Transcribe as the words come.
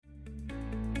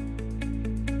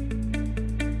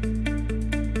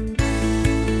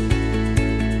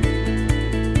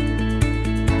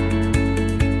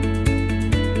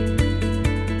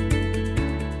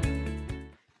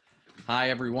Hi,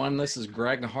 everyone. This is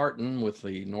Greg Harton with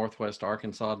the Northwest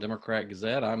Arkansas Democrat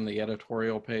Gazette. I'm the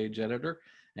editorial page editor,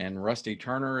 and Rusty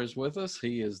Turner is with us.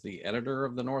 He is the editor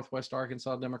of the Northwest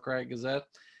Arkansas Democrat Gazette,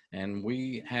 and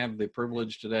we have the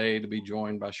privilege today to be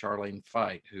joined by Charlene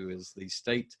Fite, who is the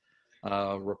state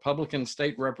Republican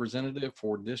state representative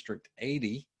for District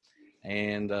 80.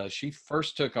 And she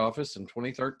first took office in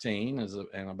 2013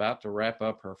 and about to wrap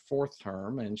up her fourth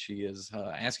term. And she is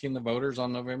asking the voters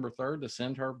on November 3rd to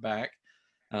send her back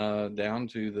down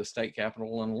to the state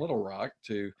capitol in Little Rock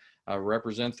to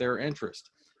represent their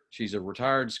interest. She's a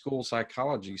retired school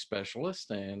psychology specialist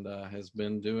and has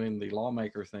been doing the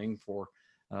lawmaker thing for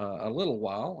a little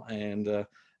while. And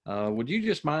would you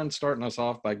just mind starting us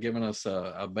off by giving us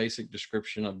a basic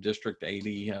description of District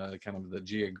 80, kind of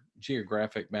the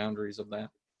geographic boundaries of that?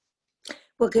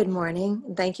 Well, good morning.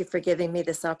 Thank you for giving me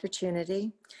this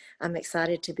opportunity. I'm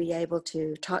excited to be able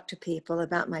to talk to people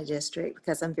about my district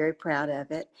because I'm very proud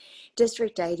of it.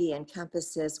 District 80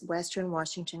 encompasses Western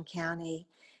Washington County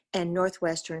and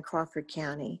Northwestern Crawford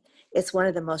County. It's one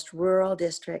of the most rural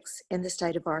districts in the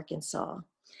state of Arkansas.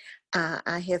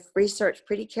 I have researched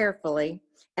pretty carefully,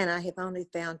 and I have only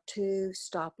found 2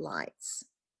 stoplights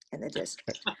in the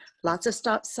district. Lots of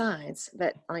stop signs,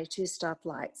 but only 2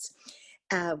 stoplights.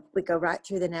 We go right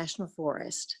through the National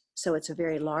Forest, so it's a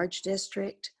very large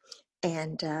district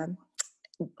and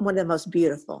one of the most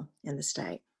beautiful in the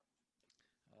state.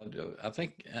 I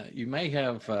think you may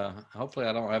have, hopefully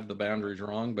I don't have the boundaries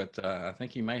wrong, but I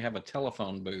think you may have a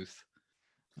telephone booth.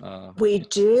 We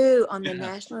do on the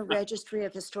National Registry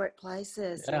of Historic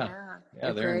Places. Yeah,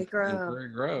 in Prairie Grove. In Prairie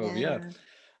Grove, yeah.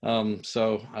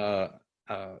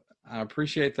 I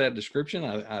appreciate that description.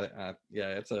 I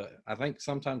think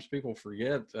sometimes people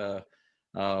forget,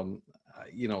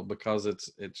 because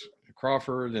it's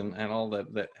Crawford and all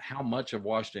that how much of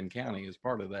Washington County is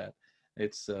part of that.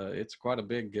 It's quite a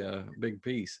big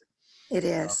piece. It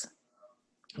is.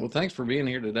 Well, thanks for being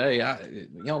here today.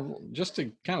 Just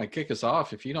to kind of kick us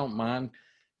off, if you don't mind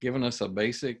giving us a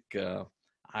basic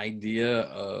idea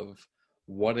of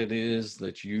what it is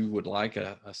that you would like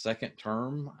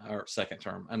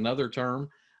another term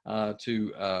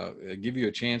to give you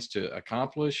a chance to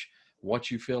accomplish,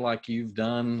 what you feel like you've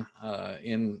done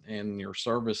in your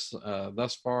service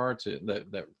thus far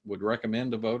that would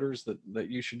recommend to voters that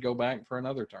you should go back for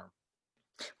another term.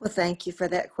 Well, thank you for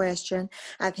that question.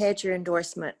 I've had your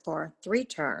endorsement for 3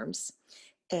 terms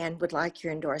and would like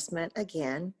your endorsement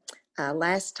again.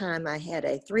 Last time I had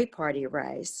a 3-party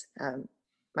race,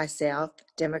 myself,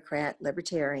 Democrat,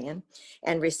 Libertarian,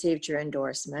 and received your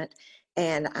endorsement.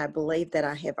 And I believe that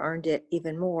I have earned it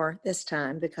even more this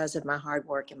time because of my hard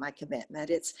work and my commitment.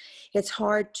 It's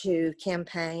hard to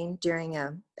campaign during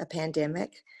a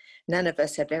pandemic. None of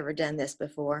us have ever done this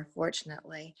before,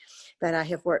 fortunately, but I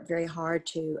have worked very hard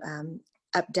to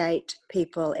update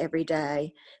people every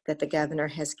day that the governor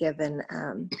has given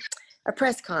a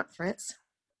press conference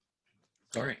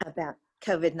about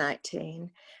COVID-19.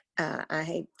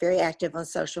 I'm very active on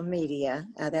social media.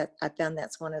 I found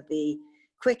that's one of the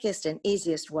quickest and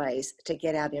easiest ways to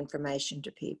get out information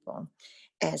to people.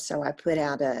 And so I put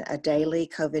out a daily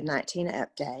COVID-19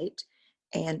 update.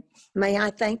 And may I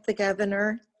thank the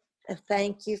governor.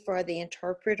 Thank you for the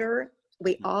interpreter.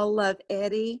 We all love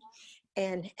Eddie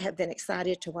and have been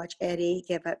excited to watch Eddie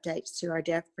give updates to our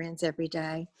deaf friends every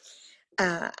day.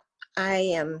 I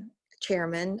am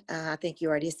chairman, I think you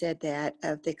already said that,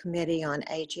 of the Committee on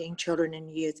Aging, Children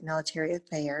and Youth, Military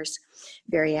Affairs,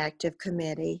 very active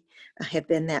committee. I have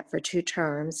been that for 2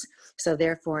 terms, so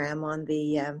therefore I'm on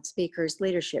the speaker's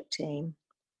leadership team.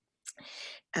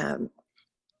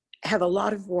 Have a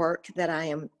lot of work that I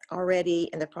am already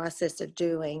in the process of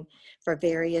doing for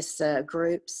various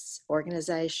groups,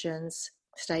 organizations,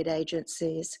 state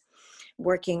agencies,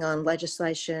 working on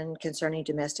legislation concerning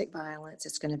domestic violence.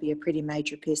 It's going to be a pretty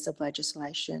major piece of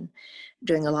legislation,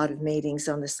 doing a lot of meetings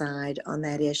on the side on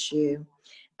that issue,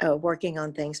 working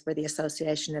on things for the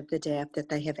Association of the Deaf that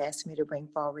they have asked me to bring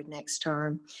forward next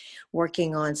term,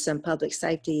 working on some public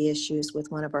safety issues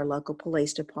with one of our local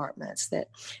police departments that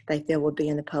they feel would be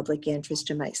in the public interest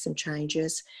to make some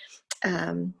changes,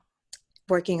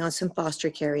 working on some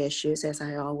foster care issues, as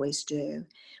I always do.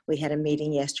 We had a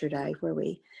meeting yesterday where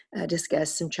we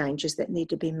discussed some changes that need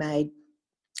to be made,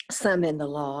 some in the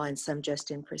law and some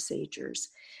just in procedures.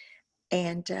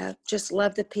 And just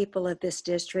love the people of this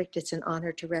district. It's an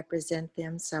honor to represent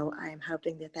them. So I am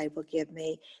hoping that they will give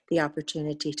me the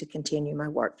opportunity to continue my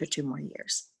work for 2 more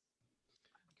years.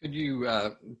 Could you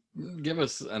give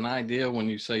us an idea when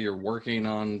you say you're working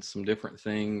on some different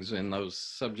things in those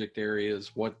subject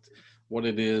areas, what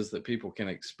it is that people can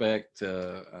expect?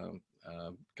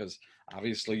 Because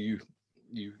obviously you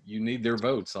need their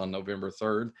votes on November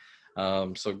 3rd.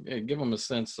 So give them a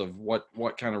sense of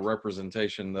what kind of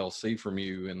representation they'll see from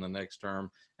you in the next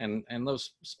term, and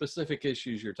those specific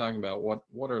issues you're talking about.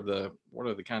 What are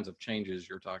the kinds of changes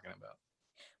you're talking about?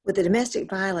 With the domestic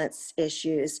violence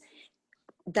issues,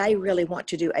 they really want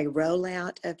to do a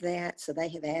rollout of that. So they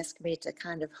have asked me to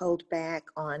kind of hold back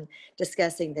on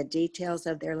discussing the details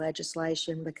of their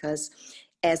legislation because,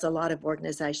 as a lot of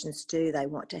organizations do, they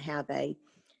want to have a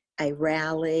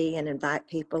rally and invite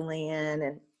people in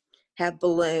and have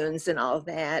balloons and all of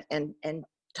that and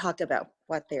talk about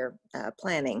what they're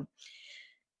planning.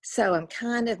 So I'm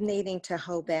kind of needing to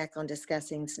hold back on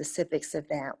discussing specifics of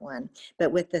that one.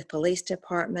 But with the police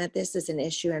department, this is an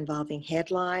issue involving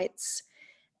headlights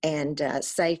and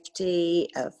safety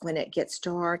of when it gets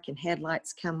dark and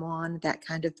headlights come on, that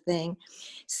kind of thing.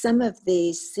 Some of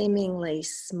these seemingly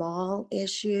small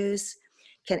issues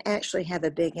can actually have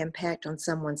a big impact on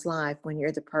someone's life when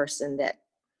you're the person that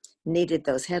needed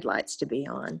those headlights to be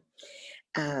on.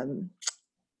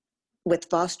 With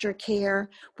foster care,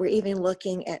 we're even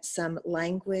looking at some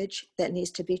language that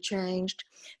needs to be changed,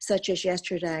 such as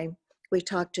yesterday, we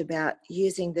talked about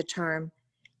using the term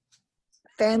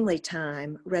family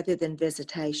time rather than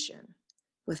visitation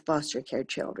with foster care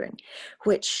children,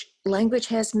 which language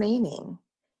has meaning.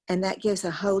 And that gives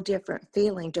a whole different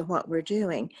feeling to what we're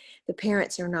doing. The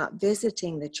parents are not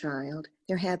visiting the child,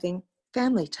 they're having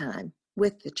family time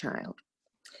with the child.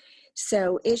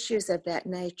 So issues of that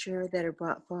nature that are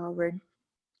brought forward,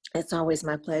 it's always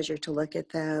my pleasure to look at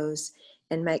those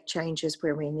and make changes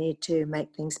where we need to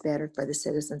make things better for the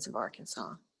citizens of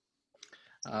Arkansas.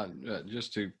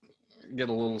 Just to get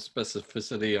a little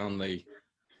specificity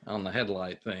on the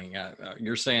headlight thing,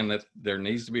 you're saying that there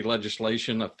needs to be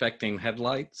legislation affecting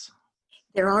headlights?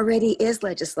 There already is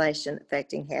legislation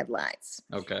affecting headlights.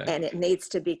 Okay. And it needs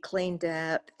to be cleaned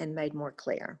up and made more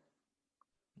clear.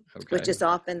 Okay. Which is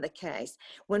often the case.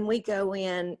 When we go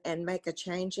in and make a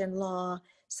change in law,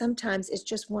 sometimes it's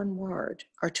just one word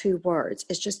or two words.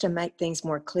 It's just to make things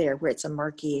more clear where it's a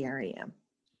murky area.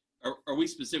 Are we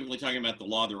specifically talking about the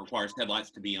law that requires headlights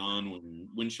to be on when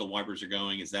windshield wipers are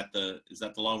going? Is that the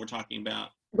law we're talking about?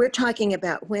 We're talking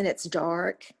about when it's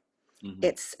dark. Mm-hmm.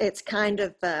 It's kind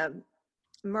of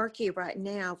murky right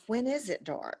now. When is it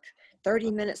dark?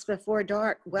 30 minutes before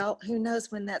dark. Well, who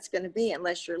knows when that's going to be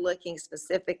unless you're looking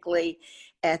specifically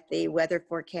at the weather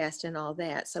forecast and all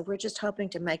that. So we're just hoping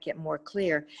to make it more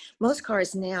clear. Most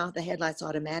cars now, the headlights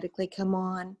automatically come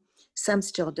on. Some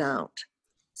still don't.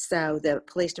 So the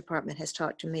police department has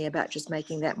talked to me about just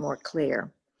making that more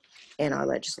clear in our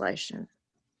legislation.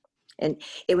 And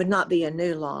it would not be a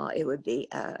new law. It would be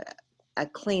a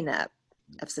cleanup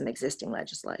of some existing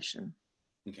legislation.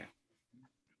 Okay.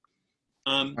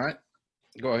 All right.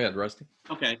 Go ahead, Rusty.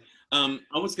 Okay. I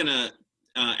was going to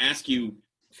ask you,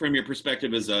 from your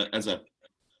perspective as an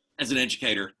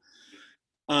educator,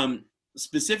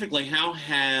 specifically, how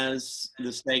has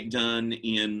the state done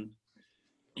in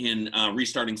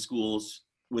restarting schools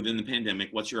within the pandemic?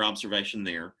 What's your observation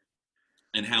there,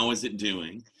 and how is it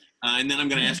doing? And then I'm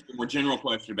going to ask you a more general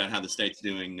question about how the state's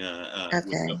doing.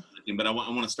 Okay. But I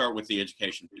want to start with the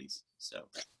education piece. So.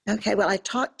 Okay, well, I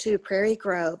talked to Prairie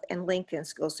Grove and Lincoln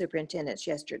school superintendents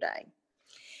yesterday,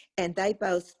 and they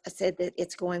both said that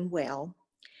it's going well.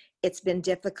 It's been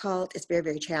difficult. It's very,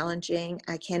 very challenging.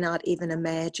 I cannot even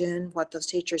imagine what those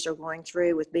teachers are going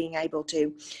through with being able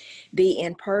to be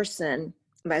in person,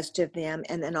 most of them,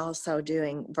 and then also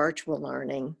doing virtual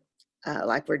learning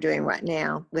like we're doing right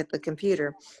now with the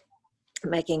computer,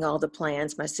 making all the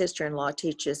plans. My sister-in-law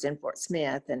teaches in Fort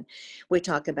Smith, and we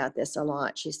talk about this a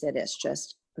lot. She said it's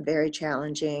just very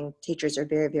challenging. Teachers are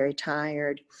very, very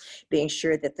tired, being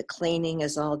sure that the cleaning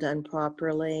is all done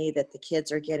properly, that the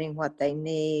kids are getting what they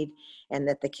need, and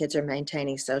that the kids are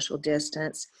maintaining social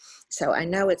distance. So I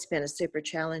know it's been a super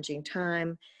challenging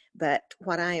time, but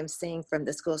what I am seeing from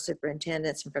the school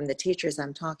superintendents and from the teachers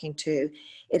I'm talking to,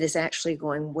 it is actually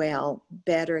going well,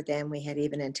 better than we had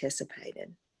even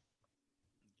anticipated.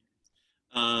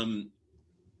 And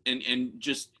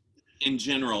just in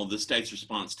general, the state's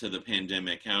response to the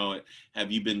pandemic, how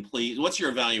have you been pleased? What's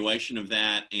your evaluation of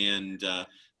that? And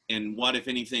what, if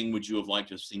anything, would you have liked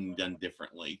to have seen done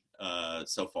differently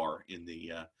so far in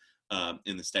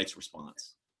the state's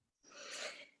response?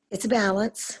 It's a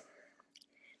balance.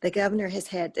 The governor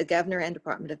and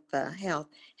Department of Health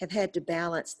have had to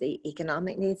balance the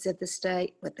economic needs of the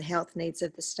state with the health needs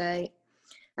of the state.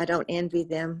 I don't envy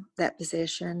them that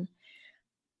position.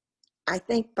 I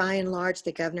think by and large,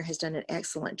 the governor has done an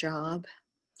excellent job.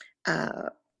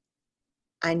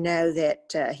 I know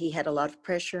that he had a lot of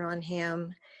pressure on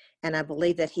him, And I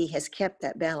believe that he has kept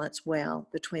that balance well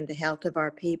between the health of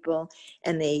our people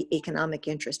and the economic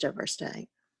interest of our state.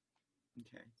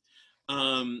 Okay.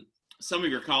 Some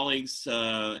of your colleagues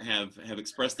have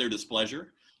expressed their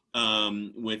displeasure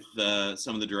with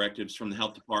some of the directives from the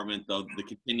health department, the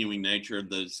continuing nature of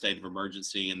the state of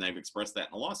emergency, and they've expressed that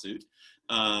in a lawsuit.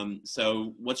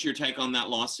 So what's your take on that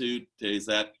lawsuit? Is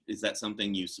that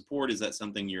something you support? Is that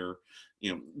something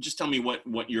just tell me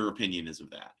what your opinion is of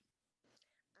that.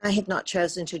 I have not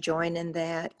chosen to join in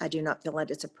that. I do not feel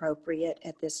that it's appropriate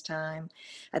at this time.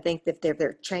 I think that there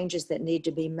are changes that need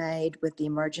to be made with the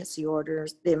emergency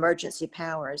orders, the emergency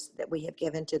powers that we have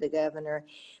given to the governor.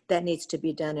 That needs to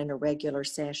be done in a regular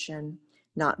session,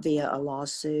 not via a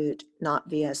lawsuit, not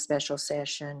via a special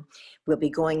session. We'll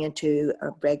be going into a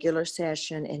regular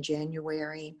session in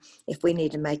January. If we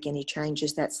need to make any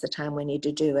changes, that's the time we need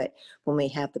to do it, when we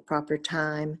have the proper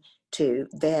time to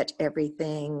vet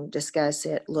everything, discuss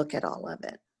it, look at all of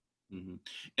it. Mm-hmm.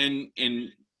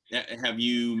 And have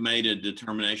you made a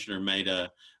determination or made do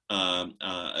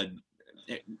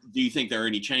you think there are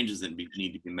any changes that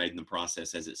need to be made in the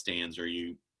process as it stands? Or are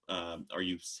you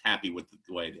happy with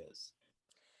the way it is?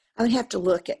 I would have to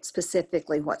look at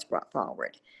specifically what's brought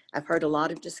forward. I've heard a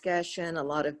lot of discussion, a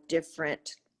lot of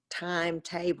different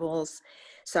timetables.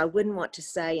 So I wouldn't want to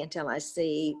say until I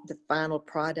see the final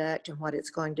product and what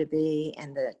it's going to be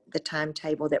and the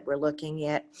timetable that we're looking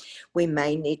at. We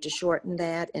may need to shorten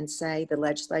that and say the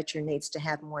legislature needs to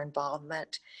have more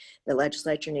involvement. The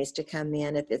legislature needs to come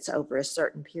in if it's over a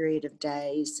certain period of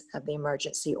days of the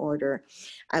emergency order.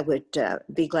 I would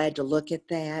be glad to look at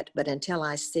that, but until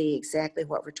I see exactly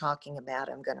what we're talking about,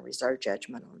 I'm going to reserve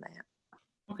judgment on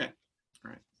that. Okay.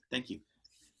 All right. Thank you.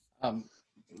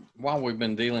 While we've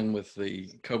been dealing with the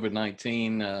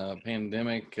COVID-19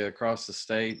 pandemic across the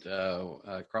state,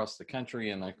 across the country,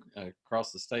 and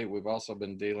across the state, we've also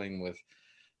been dealing with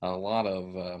a lot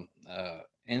of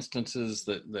instances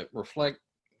that reflect,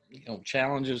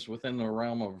 challenges within the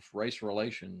realm of race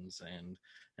relations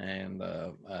and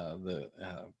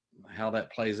how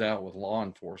that plays out with law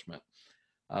enforcement.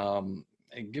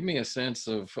 And give me a sense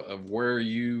of where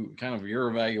your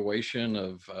evaluation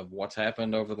of what's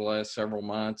happened over the last several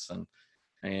months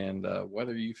and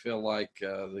whether you feel like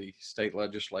the state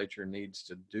legislature needs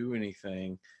to do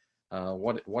anything,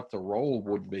 what the role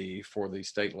would be for the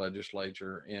state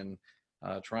legislature in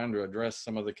trying to address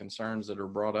some of the concerns that are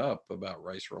brought up about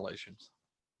race relations.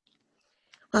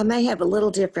 I may have a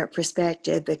little different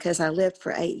perspective because I lived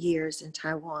for 8 years in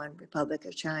Taiwan, Republic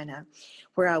of China,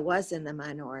 where I was in the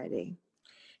minority.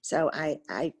 So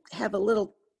I have a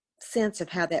little sense of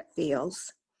how that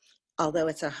feels, although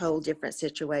it's a whole different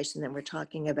situation than we're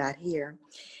talking about here.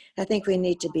 I think we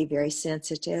need to be very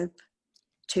sensitive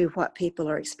to what people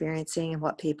are experiencing and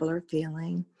what people are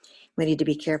feeling. We need to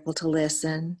be careful to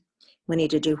listen. We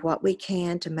need to do what we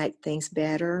can to make things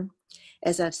better.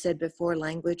 As I've said before,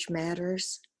 language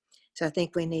matters. So I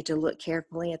think we need to look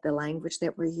carefully at the language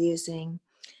that we're using,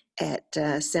 at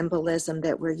symbolism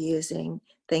that we're using,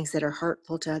 things that are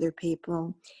hurtful to other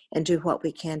people, and do what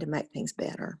we can to make things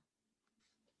better.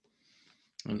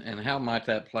 And how might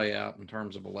that play out in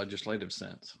terms of a legislative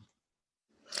sense?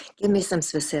 Give me some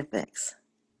specifics.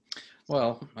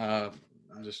 Well,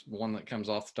 just one that comes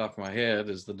off the top of my head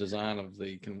is the design of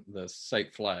the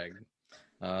state flag.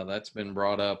 That's been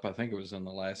brought up, I think it was in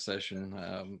the last session,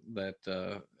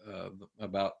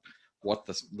 about what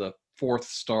the fourth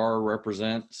star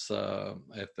represents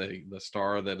at the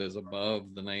star that is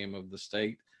above the name of the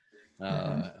state,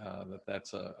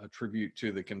 that's a tribute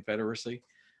to the Confederacy.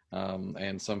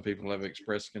 And some people have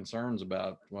expressed concerns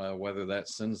about whether that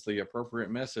sends the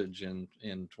appropriate message in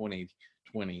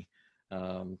 2020.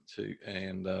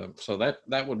 So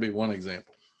that would be one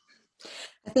example.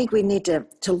 I think we need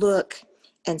to look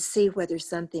and see whether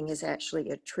something is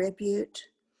actually a tribute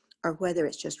or whether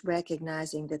it's just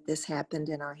recognizing that this happened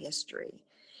in our history.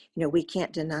 We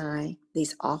can't deny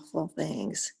these awful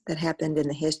things that happened in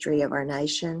the history of our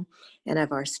nation and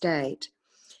of our state.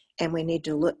 And we need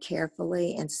to look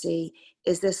carefully and see,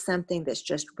 is this something that's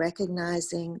just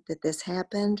recognizing that this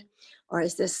happened? Or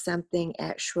is this something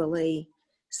actually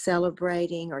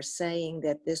celebrating or saying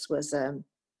that this was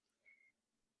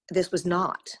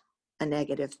not a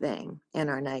negative thing in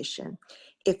our nation?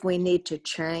 If we need to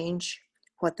change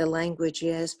what the language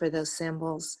is for those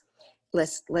symbols,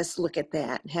 let's look at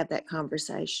that and have that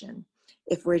conversation.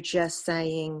 If we're just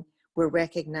saying we're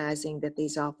recognizing that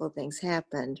these awful things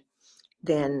happened,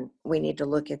 then we need to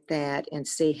look at that and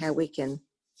see how we can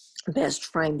best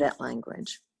frame that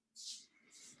language.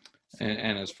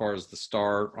 And as far as the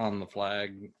star on the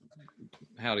flag,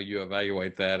 how do you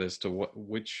evaluate that as to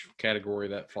which category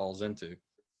that falls into?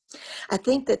 I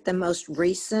think that the most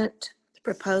recent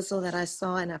proposal that I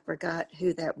saw, and I forgot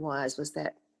who that was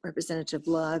that Representative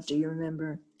Love? Do you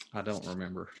remember? I don't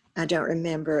remember. I don't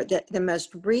remember. The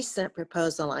most recent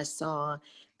proposal I saw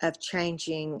of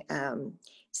changing,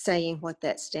 saying what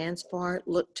that stands for,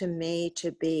 looked to me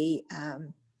to be a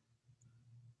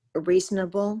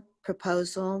reasonable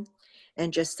proposal,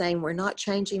 and just saying we're not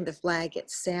changing the flag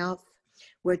itself.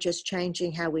 We're just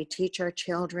changing how we teach our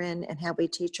children and how we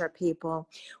teach our people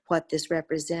what this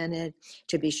represented,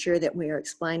 to be sure that we are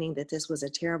explaining that this was a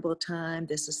terrible time.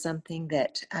 This is something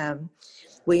that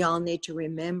we all need to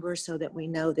remember so that we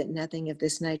know that nothing of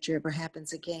this nature ever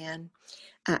happens again.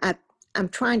 I'm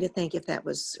trying to think if that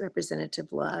was Representative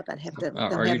Love. I'd have to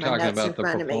Are have you my talking notes in about the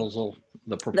front of me. proposal?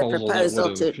 The The proposal that proposal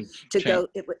would to have go,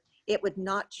 it would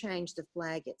not change the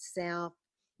flag itself,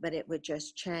 but it would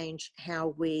just change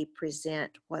how we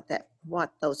present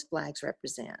what those flags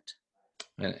represent.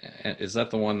 And is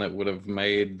that the one that would have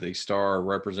made the star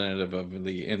representative of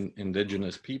the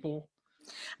indigenous people?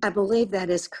 I believe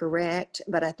that is correct,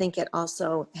 but I think it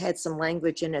also had some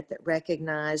language in it that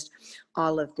recognized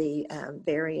all of the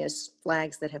various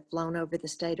flags that have flown over the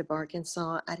state of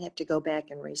Arkansas. I'd have to go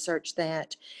back and research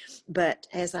that. But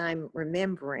as I'm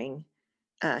remembering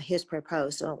his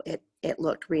proposal, it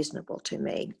looked reasonable to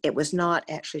me. It was not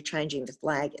actually changing the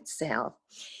flag itself.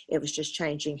 It was just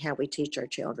changing how we teach our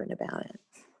children about it.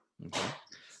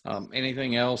 Okay.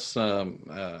 Anything else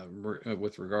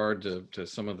with regard to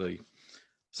some of the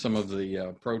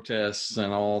protests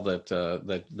and all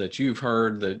that you've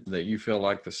heard that you feel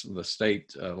like the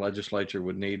state legislature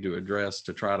would need to address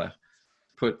to try to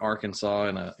put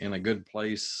Arkansas in a good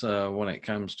place when it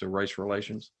comes to race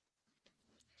relations?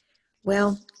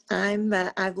 Well,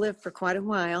 I've lived for quite a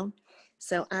while,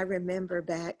 so I remember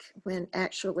back when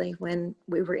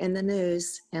we were in the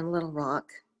news in Little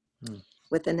Rock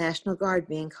with the National Guard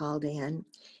being called in,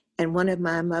 and one of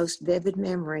my most vivid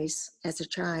memories as a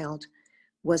child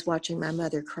was watching my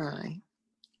mother cry.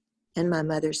 And my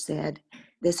mother said,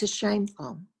 "This is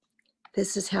shameful.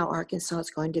 This is how Arkansas is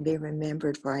going to be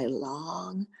remembered for a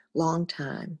long, long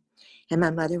time." And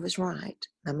my mother was right.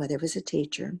 My mother was a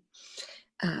teacher,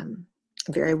 a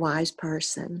very wise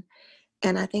person.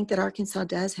 And I think that Arkansas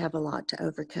does have a lot to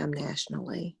overcome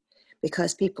nationally,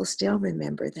 because people still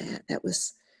remember that. That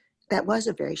was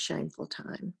a very shameful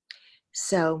time.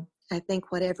 So I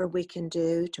think whatever we can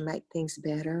do to make things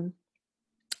better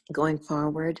going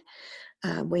forward,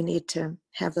 we need to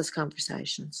have those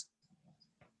conversations.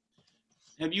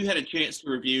 Have you had a chance to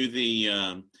review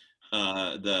the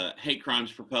hate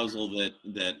crimes proposal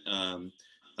that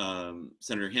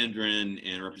Senator Hendren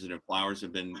and Representative Flowers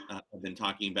have been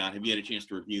talking about? Have you had a chance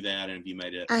to review that, and have you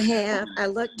made it? I have. I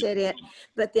looked at it,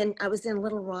 but then I was in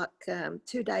Little Rock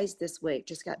 2 days this week.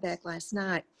 Just got back last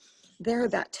night. There are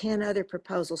about 10 other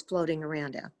proposals floating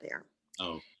around out there.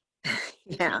 Oh,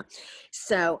 yeah.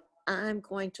 So I'm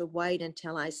going to wait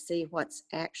until I see what's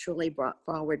actually brought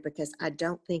forward, because I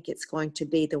don't think it's going to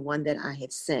be the one that I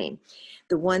have seen.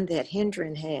 The one that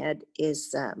Hendren had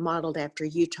is modeled after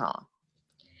Utah.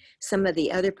 Some of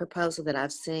the other proposals that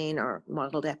I've seen are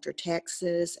modeled after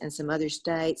Texas and some other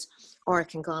states, or a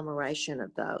conglomeration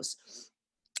of those.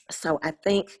 So I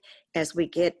think as we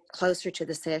get closer to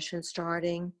the session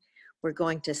starting, we're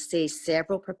going to see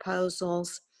several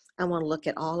proposals. I want to look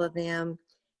at all of them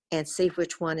and see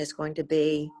which one is going to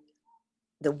be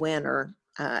the winner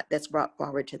that's brought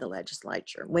forward to the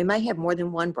legislature. We may have more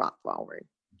than one brought forward.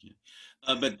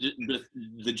 but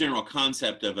the general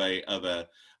concept of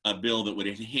a bill that would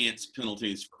enhance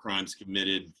penalties for crimes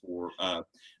committed for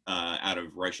out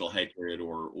of racial hatred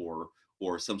or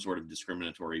some sort of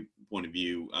discriminatory point of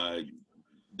view,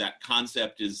 that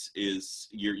concept is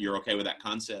you're okay with that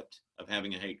concept of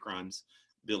having a hate crimes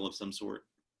bill of some sort?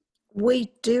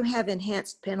 We do have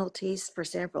enhanced penalties for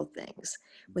several things.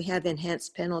 We have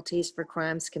enhanced penalties for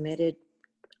crimes committed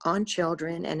on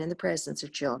children and in the presence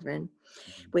of children.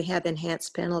 We have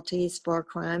enhanced penalties for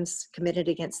crimes committed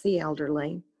against the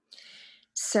elderly.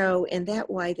 So in that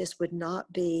way, this would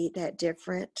not be that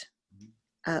different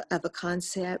of a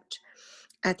concept.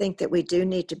 I think that we do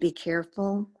need to be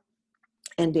careful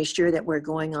and be sure that we're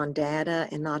going on data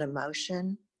and not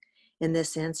emotion in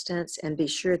this instance, and be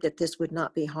sure that this would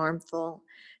not be harmful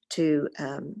to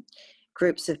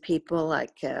groups of people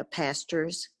like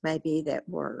pastors maybe that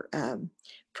were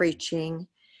preaching.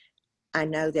 I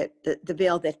know that the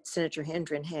bill that Senator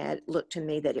Hendren had looked to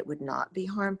me that it would not be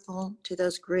harmful to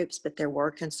those groups, but there were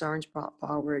concerns brought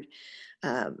forward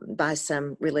by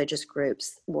some religious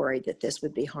groups worried that this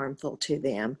would be harmful to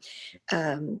them.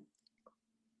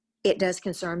 It does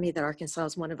concern me that Arkansas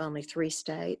is one of only 3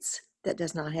 states that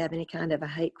does not have any kind of a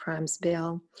hate crimes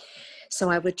bill. So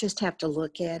I would just have to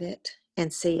look at it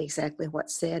and see exactly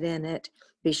what's said in it,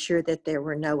 be sure that there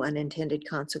were no unintended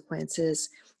consequences,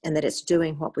 and that it's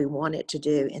doing what we want it to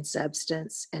do in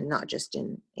substance and not just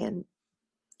in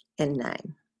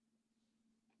name.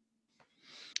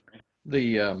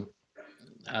 The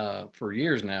for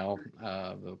years now,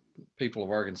 the people of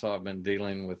Arkansas have been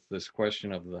dealing with this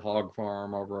question of the hog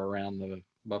farm over around the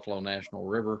Buffalo National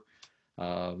River.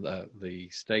 The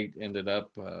state ended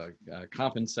up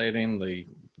compensating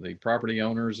the property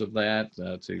owners of that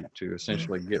to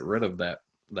essentially get rid of that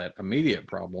immediate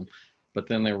problem. But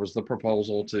then there was the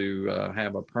proposal to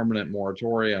have a permanent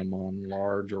moratorium on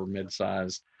large or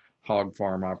mid-sized hog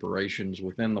farm operations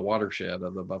within the watershed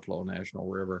of the Buffalo National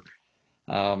River.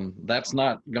 That's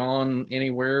not gone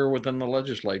anywhere within the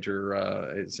legislature.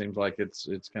 It seems like it's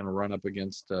kind of run up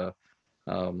against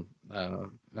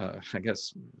I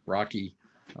guess rocky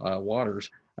waters.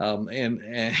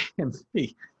 And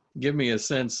give me a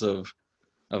sense of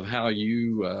how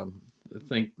you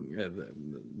think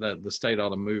that the state ought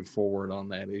to move forward on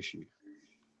that issue.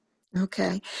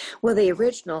 Okay. Well, the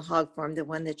original hog farm, the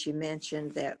one that you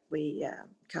mentioned that we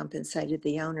compensated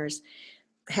the owners,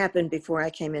 happened before I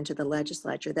came into the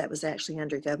legislature. That was actually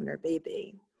under Governor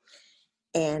Beebe.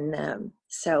 And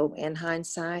so in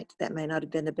hindsight, that may not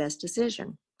have been the best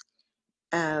decision.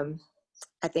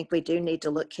 I think we do need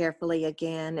to look carefully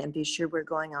again and be sure we're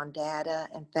going on data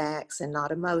and facts and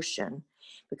not emotion,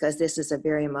 because this is a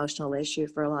very emotional issue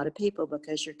for a lot of people,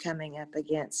 because you're coming up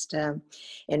against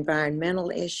environmental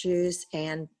issues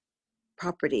and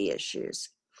property issues.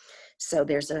 So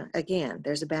there's a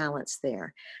balance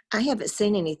there. I haven't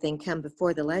seen anything come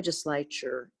before the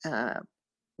legislature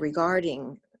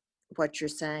regarding what you're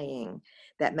saying.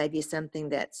 That may be something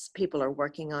that people are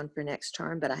working on for next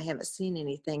term, but I haven't seen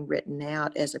anything written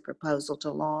out as a proposal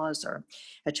to laws or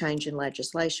a change in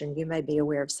legislation. You may be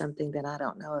aware of something that I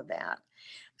don't know about.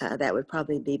 That would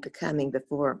probably be coming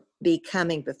before the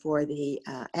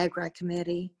Agri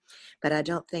Committee, but I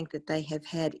don't think that they have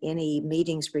had any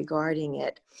meetings regarding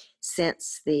it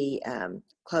since the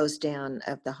close down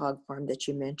of the hog farm that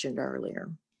you mentioned earlier.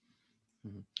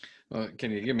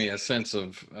 Can you give me a sense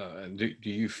of, do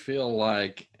you feel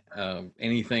like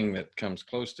anything that comes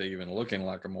close to even looking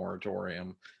like a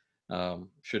moratorium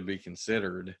should be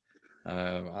considered?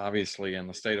 Obviously, in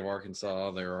the state of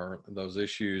Arkansas, there are those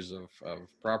issues of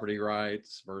property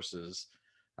rights versus,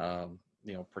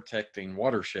 protecting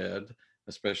watershed,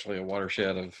 especially a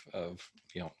watershed of,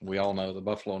 we all know the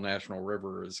Buffalo National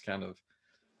River is kind of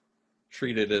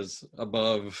treated as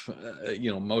above,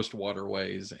 most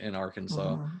waterways in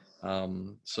Arkansas.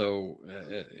 So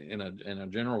in a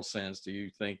general sense, do you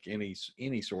think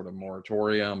any sort of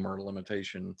moratorium or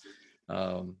limitation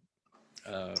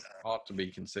ought to be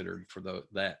considered for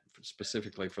that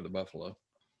specifically for the buffalo?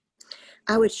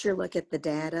 I would sure look at the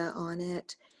data on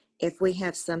it. If we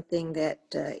have something that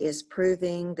is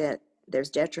proving that there's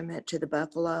detriment to the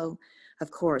buffalo,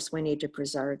 of course we need to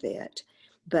preserve it.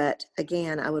 But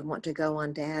again, I would want to go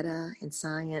on data and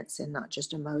science and not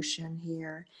just emotion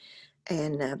here,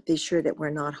 and be sure that we're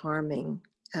not harming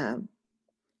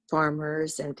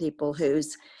farmers and people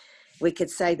we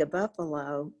could say the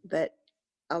buffalo, but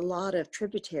a lot of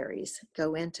tributaries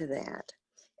go into that.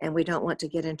 And we don't want to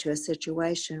get into a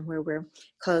situation where we're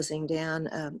closing down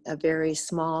a very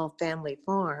small family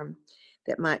farm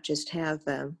that might just have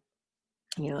a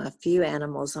few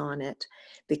animals on it,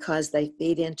 because they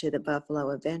feed into the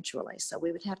buffalo eventually. So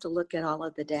we would have to look at all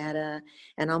of the data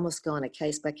and almost go on a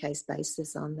case-by-case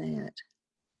basis on that.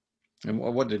 And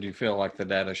what did you feel like the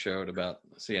data showed about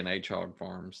CNH hog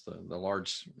farms, the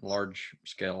large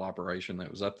scale operation that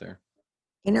was up there?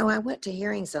 I went to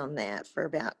hearings on that for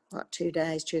about 2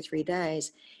 or 3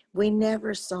 days. We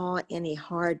never saw any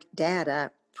hard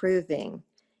data proving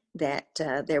that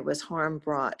there was harm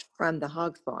brought from the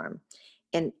hog farm.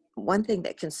 And one thing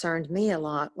that concerned me a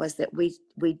lot was that we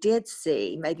did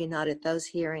see, maybe not at those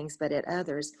hearings, but at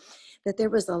others, that there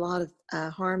was a lot of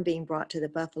harm being brought to the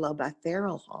buffalo by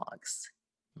feral hogs.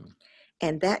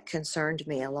 And that concerned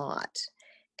me a lot.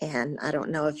 And I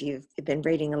don't know if you've been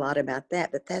reading a lot about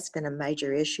that, but that's been a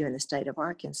major issue in the state of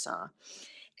Arkansas.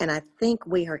 And I think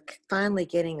we are finally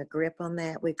getting a grip on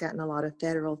that. We've gotten a lot of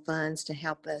federal funds to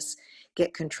help us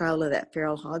get control of that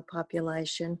feral hog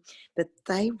population, but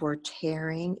they were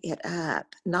tearing it up,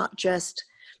 not just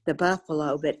the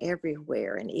buffalo, but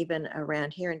everywhere. And even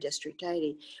around here in District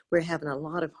 80, we're having a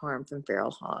lot of harm from feral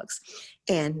hogs.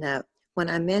 And when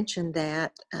I mentioned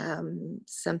that,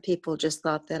 some people just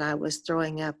thought that I was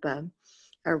throwing up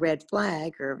a red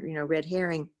flag or, red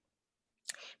herring.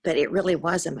 but it really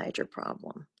was a major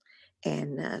problem.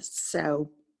 And so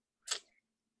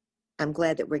I'm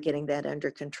glad that we're getting that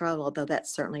under control, although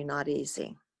that's certainly not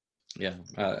easy. Yeah,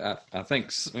 I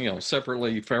think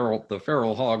separately, the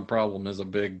feral hog problem is a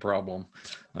big problem.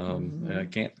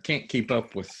 Can't keep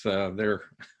up with their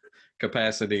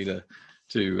capacity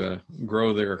to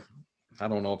grow their, I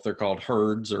don't know if they're called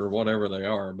herds or whatever they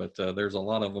are, but there's a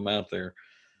lot of them out there.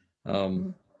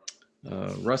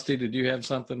 Rusty, did you have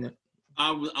something?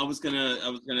 I was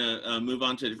gonna move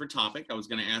on to a different topic. I was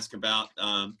gonna ask about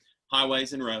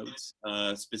highways and roads,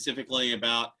 specifically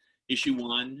about issue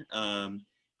 1,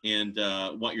 and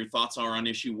what your thoughts are on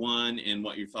issue 1, and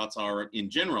what your thoughts are in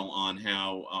general on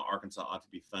how Arkansas ought to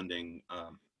be funding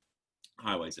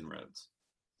highways and roads.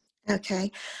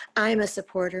 Okay, I'm a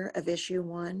supporter of issue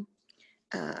 1.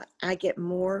 I get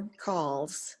more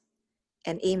calls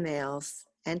and emails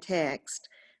and text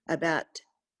about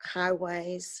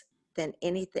highways than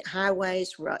anything.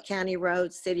 Highways, county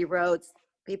roads, city roads.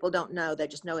 People don't know. They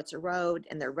just know it's a road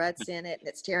and there are ruts in it and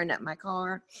it's tearing up my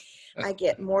car. I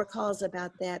get more calls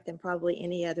about that than probably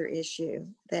any other issue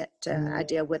that I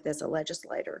deal with as a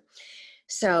legislator.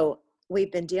 So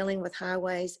we've been dealing with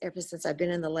highways ever since I've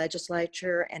been in the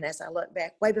legislature, and as I look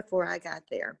back, way before I got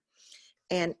there.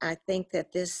 And I think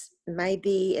that this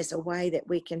maybe is a way that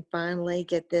we can finally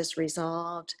get this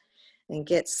resolved and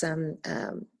get some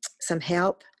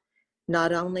help,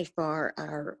 not only for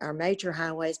our major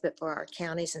highways, but for our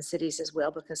counties and cities as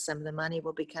well, because some of the money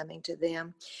will be coming to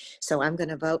them. So I'm going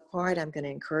to vote for it. I'm going to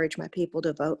encourage my people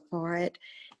to vote for it.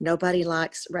 Nobody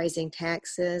likes raising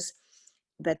taxes,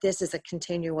 but this is a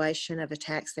continuation of a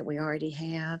tax that we already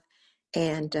have.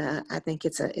 And I think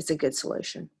it's a good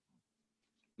solution.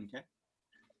 Okay.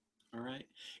 All right.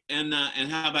 And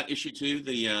how about issue 2,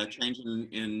 the change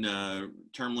in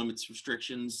term limits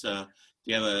restrictions? Do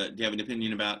you have an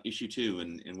opinion about issue 2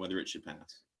 and whether it should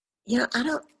pass? Yeah,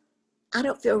 I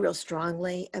don't feel real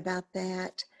strongly about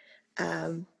that.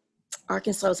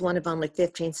 Arkansas is one of only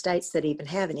 15 states that even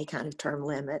have any kind of term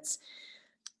limits.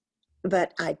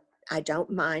 But I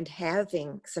don't mind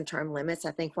having some term limits.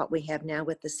 I think what we have now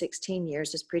with the 16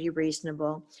 years is pretty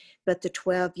reasonable. But the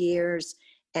 12 years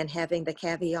and having the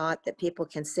caveat that people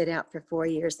can sit out for 4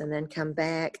 years and then come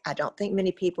back, I don't think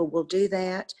many people will do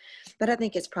that. But I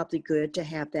think it's probably good to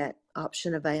have that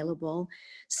option available.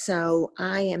 So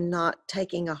I am not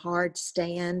taking a hard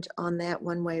stand on that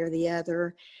one way or the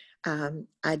other. I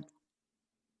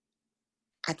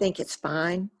think it's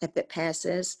fine if it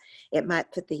passes. It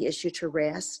might put the issue to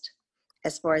rest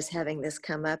as far as having this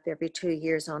come up every 2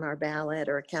 years on our ballot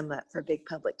or come up for big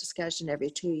public discussion every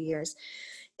 2 years.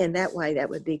 In that way, that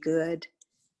would be good.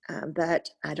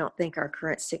 But I don't think our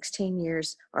current 16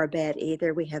 years are bad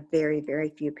either. We have very, very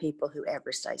few people who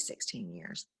ever stay 16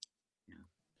 years.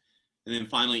 And then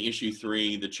finally, issue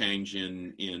 3, the change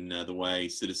in the way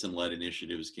citizen-led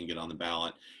initiatives can get on the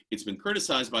ballot. It's been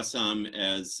criticized by some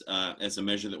as a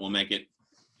measure that will make it.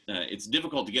 It's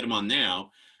difficult to get them on now.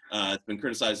 It's been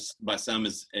criticized by some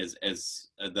as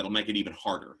that'll make it even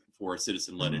harder for a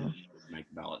citizen-led initiative to make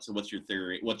the ballot. So, what's your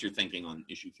theory? What's your thinking on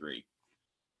issue 3?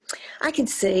 I can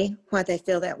see why they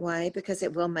feel that way because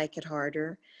it will make it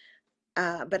harder,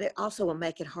 but it also will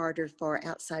make it harder for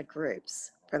outside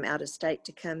groups from out of state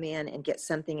to come in and get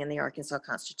something in the Arkansas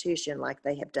Constitution like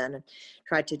they have done and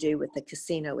tried to do with the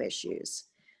casino issues.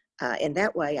 In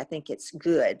that way, I think it's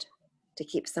good to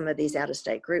keep some of these out of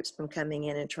state groups from coming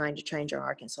in and trying to change our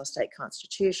Arkansas state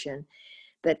constitution.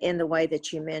 But in the way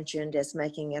that you mentioned as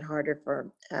making it harder for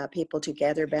people to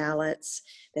gather ballots,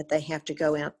 that they have to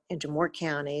go out into more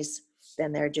counties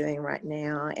than they're doing right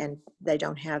now, and they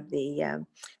don't have the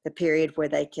period where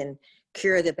they can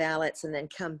cure the ballots and then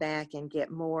come back and get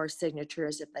more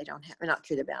signatures if they don't have, not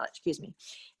cure the ballot, excuse me.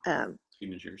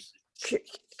 Signatures.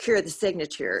 Cure the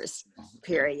signatures,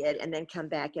 period, and then come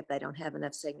back if they don't have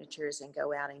enough signatures and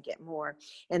go out and get more.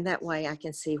 And that way I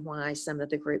can see why some of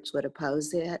the groups would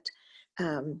oppose it.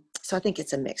 So I think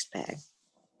it's a mixed bag.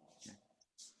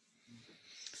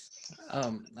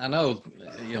 I know,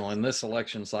 in this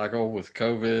election cycle with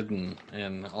COVID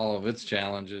and all of its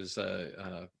challenges,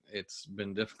 it's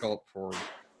been difficult for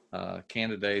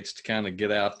candidates to kind of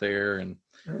get out there and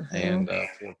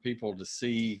for people to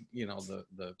see,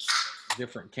 the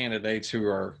different candidates who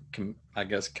are, I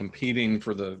guess, competing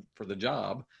for the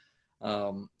job.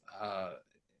 But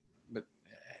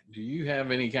do you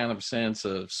have any kind of sense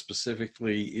of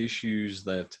specifically issues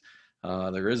that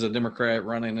there is a Democrat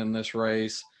running in this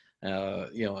race?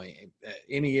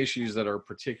 Any issues that are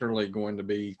particularly going to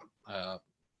be,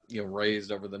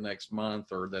 raised over the next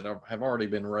month or that have already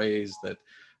been raised that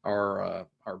are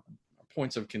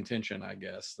points of contention, I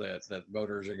guess, that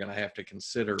voters are going to have to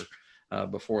consider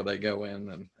before they go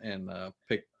in and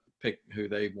pick who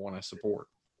they want to support?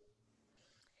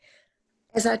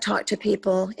 As I talk to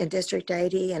people in District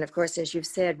 80, and of course, as you've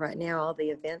said, right now all the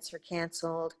events are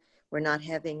canceled. We're not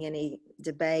having any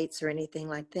debates or anything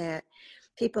like that.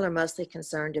 People are mostly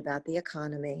concerned about the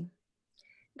economy.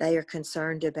 They are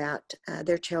concerned about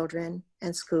their children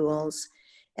and schools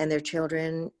and their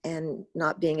children and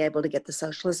not being able to get the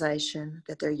socialization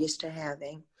that they're used to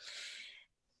having.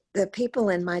 The people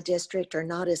in my district are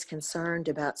not as concerned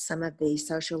about some of the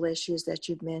social issues that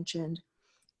you've mentioned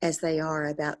as they are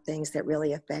about things that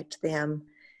really affect them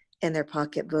in their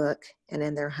pocketbook and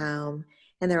in their home.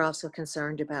 And they're also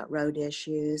concerned about road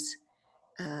issues.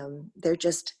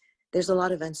 There's a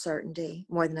lot of uncertainty,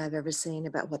 more than I've ever seen,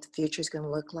 about what the future is going to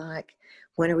look like.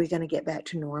 When are we going to get back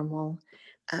to normal?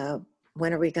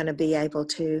 When are we going to be able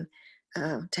to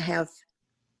have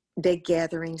big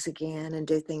gatherings again and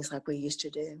do things like we used to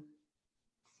do?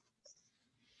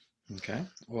 Okay.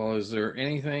 Well, is there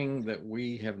anything that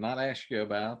we have not asked you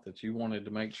about that you wanted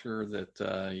to make sure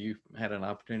that you had an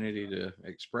opportunity to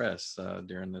express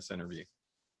during this interview?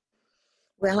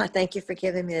 Well, I thank you for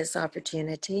giving me this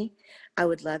opportunity. I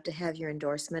would love to have your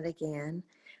endorsement again.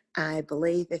 I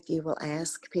believe if you will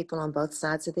ask people on both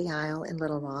sides of the aisle in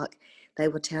Little Rock, they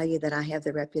will tell you that I have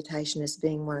the reputation as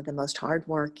being one of the most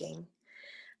hardworking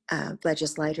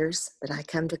legislators, that I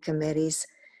come to committees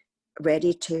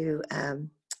ready to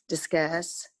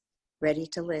discuss, ready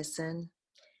to listen,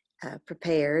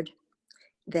 prepared,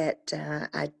 that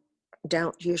I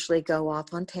don't usually go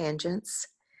off on tangents,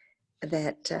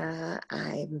 that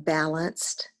I'm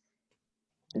balanced,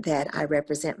 that I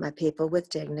represent my people with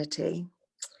dignity.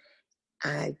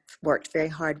 I've worked very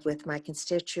hard with my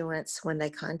constituents when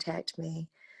they contact me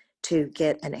to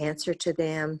get an answer to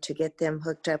them, to get them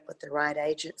hooked up with the right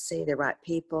agency, the right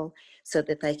people, so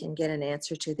that they can get an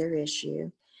answer to their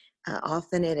issue.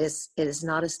 Often it is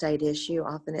not a state issue.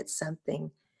 Often it's something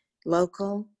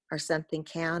local or something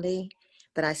county,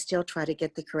 but I still try to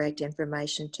get the correct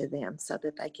information to them so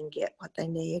that they can get what they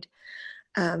need.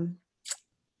 I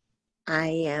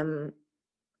am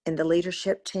in the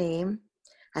leadership team.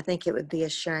 I think it would be a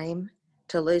shame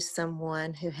to lose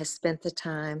someone who has spent the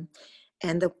time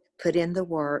and put in the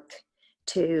work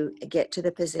to get to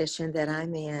the position that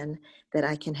I'm in, that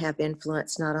I can have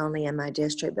influence not only in my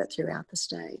district, but throughout the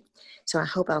state. So I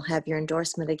hope I'll have your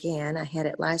endorsement again. I had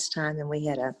it last time, and we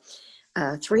had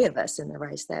three of us in the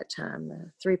race that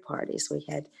time, three parties. We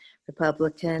had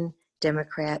Republican,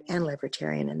 Democrat, and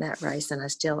Libertarian in that race, and I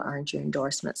still earned your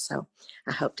endorsement. So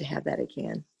I hope to have that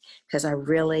again, because I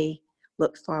really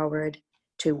look forward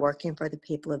to working for the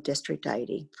people of District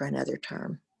 80 for another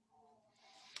term.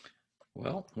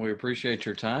 Well, we appreciate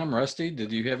your time. Rusty,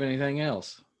 did you have anything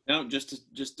else? No, just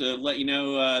to let you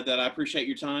know that I appreciate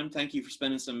your time. Thank you for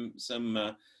spending some.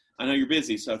 I know you're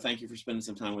busy, so thank you for spending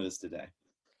some time with us today.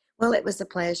 Well, it was a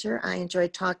pleasure. I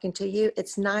enjoyed talking to you.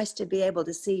 It's nice to be able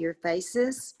to see your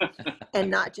faces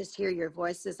and not just hear your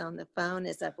voices on the phone,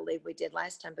 as I believe we did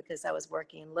last time, because I was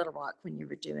working in Little Rock when you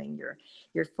were doing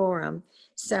your forum.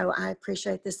 So I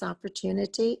appreciate this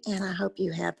opportunity, and I hope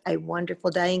you have a wonderful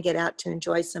day and get out to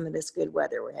enjoy some of this good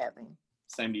weather we're having.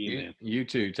 Same to you, man. You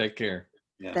too. Take care.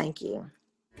 Yeah. Thank you.